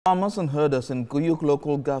Farmers and herders in Guyuk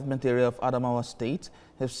local government area of Adamawa state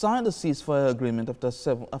have signed a ceasefire agreement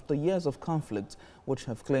after years of conflict, which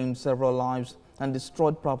have claimed several lives and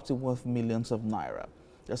destroyed property worth millions of naira.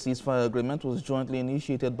 The ceasefire agreement was jointly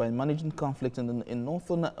initiated by managing conflict in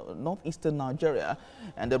northeastern Nigeria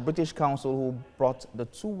and the British Council, who brought the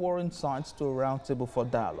two warring sides to a round table for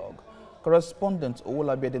dialogue. Correspondent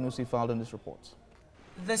Owolabi Adenusi filed in this report.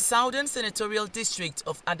 The Southern Senatorial District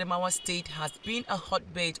of Adamawa State has been a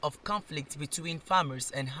hotbed of conflict between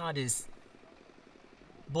farmers and herders.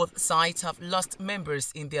 Both sides have lost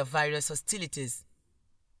members in their various hostilities.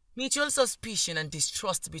 Mutual suspicion and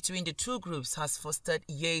distrust between the two groups has fostered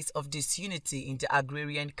years of disunity in the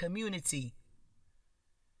agrarian community.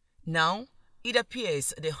 Now, it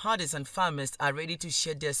appears the herders and farmers are ready to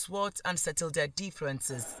shed their swords and settle their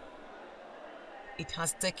differences. It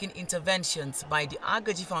has taken interventions by the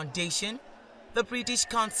Agaji Foundation, the British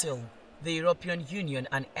Council, the European Union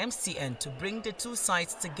and MCN to bring the two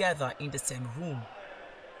sides together in the same room.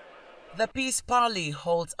 The peace parley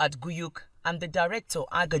holds at Guyuk, and the director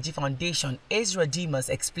Agaji Foundation, Ezra Dimas,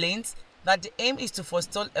 explains that the aim is to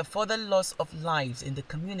forestall a further loss of lives in the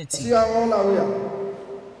community. As you are all aware,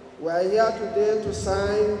 we are here today to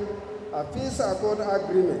sign a peace accord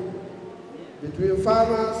agreement between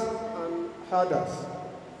farmers herders.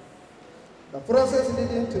 The process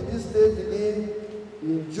leading to this day began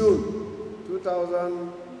in June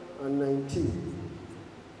 2019,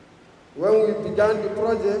 when we began the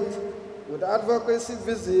project with advocacy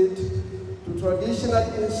visit to traditional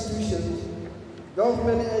institutions,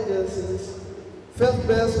 government agencies,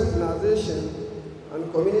 faith-based organizations,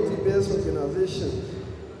 and community-based organizations,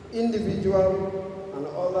 individuals, and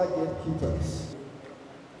other gatekeepers.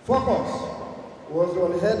 Focus was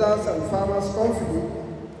on herders and farmers' conflict,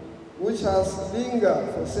 which has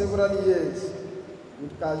lingered for several years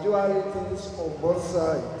with casualties on both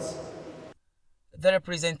sides. The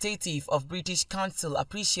representative of British Council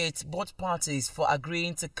appreciates both parties for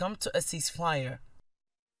agreeing to come to a ceasefire.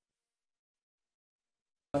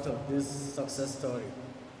 Part of this success story,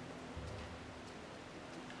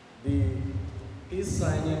 the peace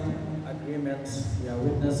signing agreement we are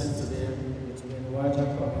witnessing today between wider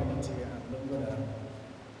community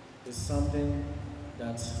is something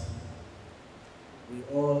that we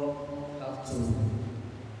all have to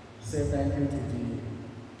say thank you to the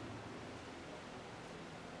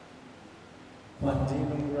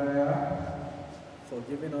Kwandinum Raya for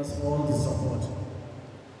giving us all the support.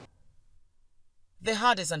 The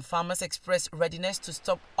herders and farmers expressed readiness to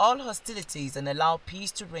stop all hostilities and allow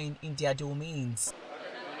peace to reign in their domains.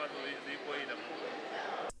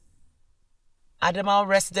 Adamawa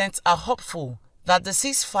residents are hopeful that the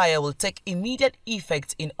ceasefire will take immediate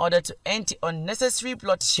effect in order to end the unnecessary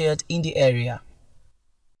bloodshed in the area.